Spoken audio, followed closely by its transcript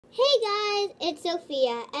Hey guys, it's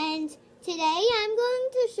Sophia, and today I'm going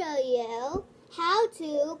to show you how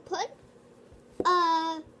to put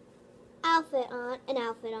an outfit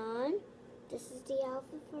on. This is the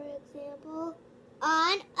outfit, for example,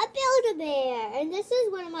 on a Build-A-Bear. And this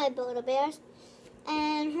is one of my Build-A-Bears,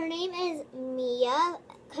 and her name is Mia,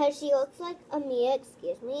 because she looks like a Mia,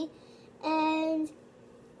 and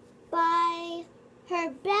by her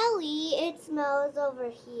belly, it smells over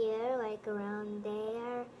here, like around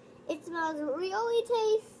there. It smells really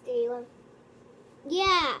tasty.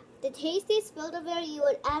 Yeah, the tastiest Build-A-Bear you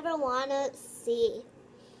would ever want to see.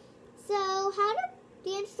 So,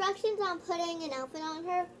 the instructions on putting an outfit on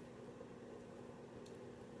her,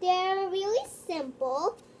 they're really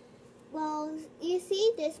simple. Well, you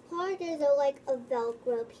see this part, there's like a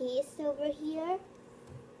Velcro piece over here.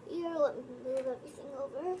 Here, let me move everything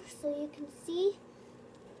over so you can see.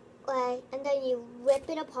 And then you rip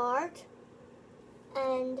it apart,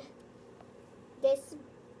 and this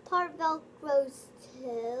part Velcros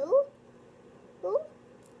too. Ooh.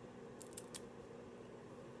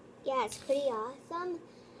 Yeah, it's pretty awesome.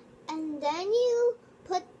 And then you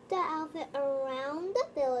put the outfit around the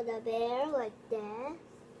Build-A-Bear like this.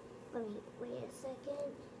 Let me wait a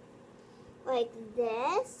second. Like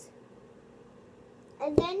this.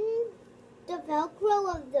 And then the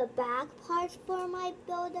Velcro of the back parts for my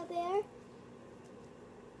Build-A-Bear.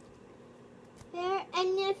 There,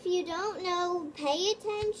 and if you don't know, pay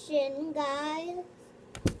attention, guys,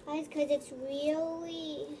 because it's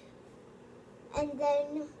really. And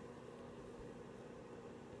then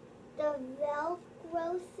the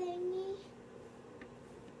Velcro thingy,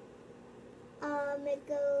 it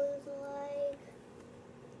goes like,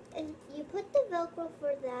 and you put the Velcro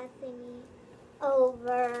for that thingy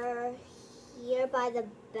over here by the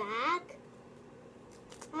back,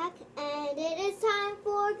 and it is time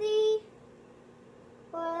for the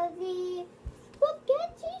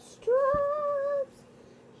spaghetti straps.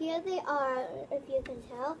 Here they are, if you can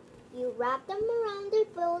tell. You wrap them around the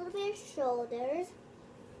Build-A-Bear's shoulders,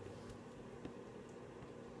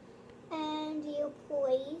 and you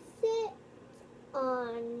place it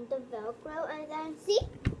on the Velcro, and then see,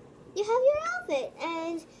 you have your outfit.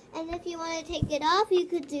 And if you want to take it off, you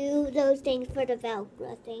could do those things for the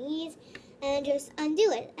Velcro thingies and just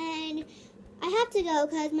undo it. And I have to go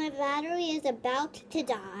because my battery is about to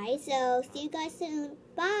die. So see you guys soon.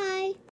 Bye.